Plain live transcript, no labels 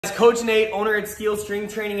It's Coach Nate, owner at Steel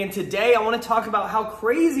Strength Training, and today I want to talk about how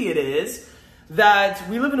crazy it is that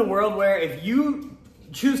we live in a world where if you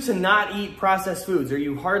choose to not eat processed foods or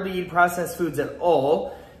you hardly eat processed foods at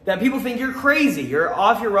all, that people think you're crazy, you're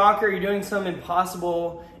off your rocker, you're doing some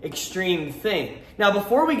impossible, extreme thing. Now,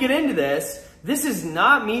 before we get into this is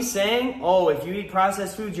not me saying, oh, if you eat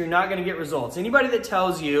processed foods, you're not going to get results. Anybody that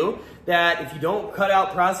tells you that if you don't cut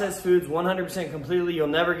out processed foods 100% completely, you'll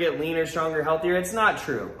never get leaner, stronger, healthier, it's not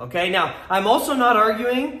true, okay? Now, I'm also not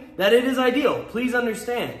arguing that it is ideal. Please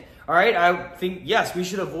understand, all right? I think, yes, we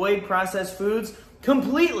should avoid processed foods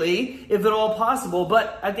completely if at all possible,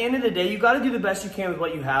 but at the end of the day, you got to do the best you can with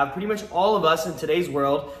what you have. Pretty much all of us in today's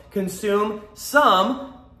world consume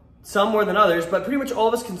some more than others, but pretty much all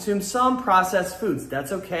of us consume some processed foods.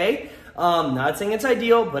 That's okay. Not saying it's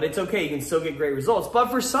ideal, but it's okay. You can still get great results.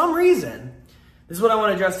 But for some reason, this is what I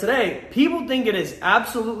want to address today. People think it is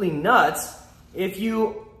absolutely nuts if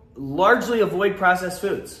you largely avoid processed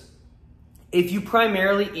foods. If you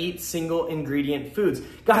primarily eat single ingredient foods.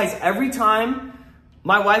 Guys, every time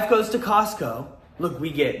my wife goes to Costco, look,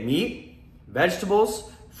 we get meat,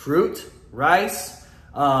 vegetables, fruit, rice,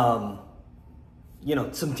 some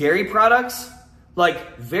dairy products,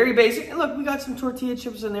 like very basic. And look, we got some tortilla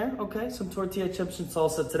chips in there, okay? Some tortilla chips and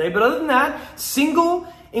salsa today. But other than that, single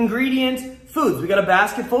ingredient foods. We got a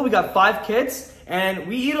basket full, we got 5 kids, and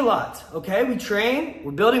we eat a lot, okay? We train,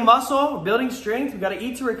 we're building muscle, we're building strength, we gotta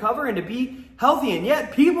eat to recover and to be healthy. And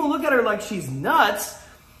yet people look at her like she's nuts,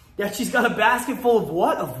 that she's got a basket full of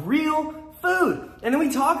what? Of real food. And then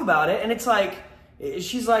we talk about it, and it's like,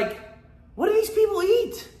 she's like, what do these people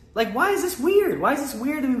eat? Like, why is this weird? Why is this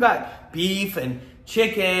weird that we've got beef and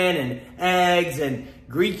chicken and eggs and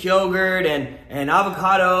Greek yogurt and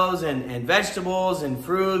avocados and vegetables and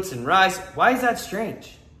fruits and rice? Why is that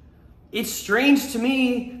strange? It's strange to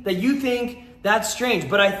me that you think that's strange,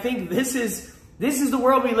 but I think this is the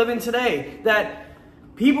world we live in today, that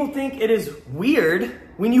people think it is weird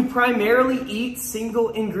when you primarily eat single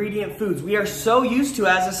ingredient foods. We are so used to,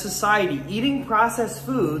 as a society, eating processed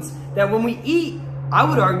foods that when we eat, I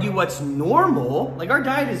would argue what's normal, like our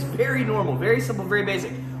diet is very normal, very simple, very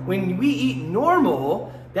basic. When we eat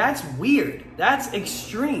normal, that's weird. That's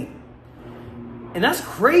extreme. And that's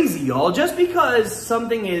crazy, y'all. Just because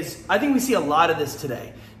something is, I think we see a lot of this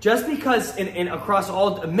today. Just because across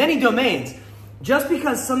many domains, just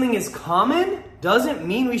because something is common doesn't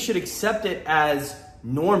mean we should accept it as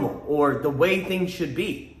normal or the way things should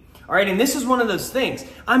be. All right, and this is one of those things.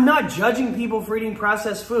 I'm not judging people for eating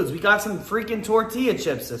processed foods. We got some freaking tortilla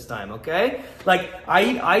chips this time, okay? Like, I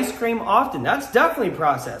eat ice cream often. That's definitely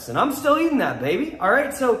processed, and I'm still eating that, baby. All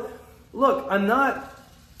right, so look, I'm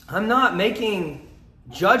not making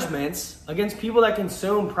judgments against people that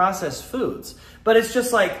consume processed foods, but it's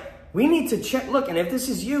just like, we need to check. Look, and if this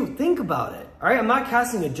is you, think about it. All right, I'm not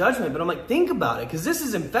casting a judgment, but I'm like, think about it, because this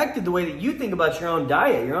has infected the way that you think about your own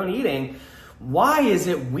diet, your own eating. Why is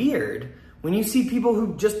it weird when you see people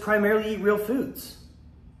who just primarily eat real foods?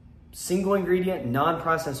 Single ingredient,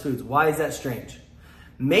 non-processed foods. Why is that strange?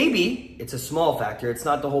 Maybe it's a small factor. It's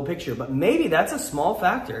not the whole picture, but maybe that's a small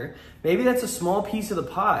factor. Maybe that's a small piece of the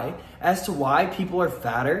pie as to why people are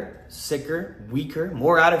fatter, sicker, weaker,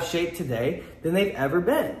 more out of shape today than they've ever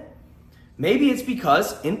been. Maybe it's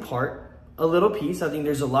because, in part, a little piece, I think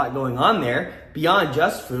there's a lot going on there beyond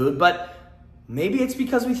just food, but maybe it's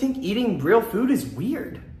because we think eating real food is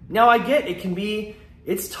weird. Now, I get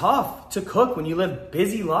it's tough to cook when you live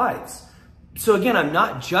busy lives. So again, I'm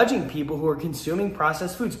not judging people who are consuming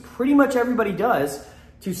processed foods. Pretty much everybody does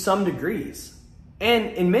to some degrees.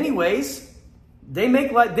 And in many ways,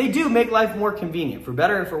 they do make life more convenient, for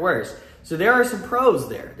better or for worse. So there are some pros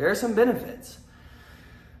there. There are some benefits.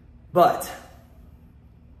 But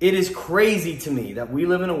it is crazy to me that we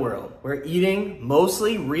live in a world where eating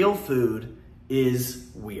mostly real food is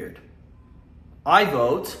weird.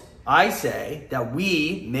 I say that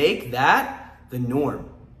we make that the norm.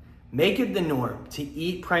 Make it the norm to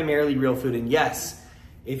eat primarily real food. And yes,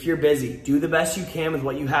 if you're busy, do the best you can with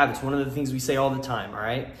what you have. It's one of the things we say all the time, all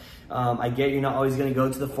right? I get you're not always gonna go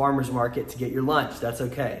to the farmer's market to get your lunch. That's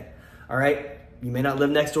okay, all right? You may not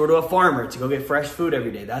live next door to a farmer to go get fresh food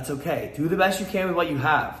every day. That's okay. Do the best you can with what you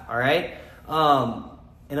have, all right?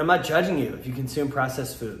 And I'm not judging you if you consume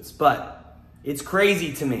processed foods, but it's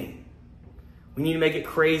crazy to me. We need to make it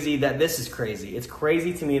crazy that this is crazy. It's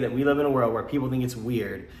crazy to me that we live in a world where people think it's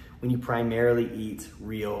weird when you primarily eat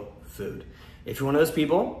real food. If you're one of those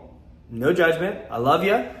people, no judgment. I love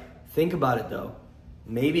you. Think about it though.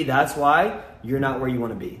 Maybe that's why you're not where you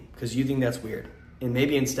want to be, because you think that's weird. And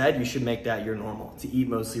maybe instead you should make that your normal, to eat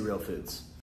mostly real foods.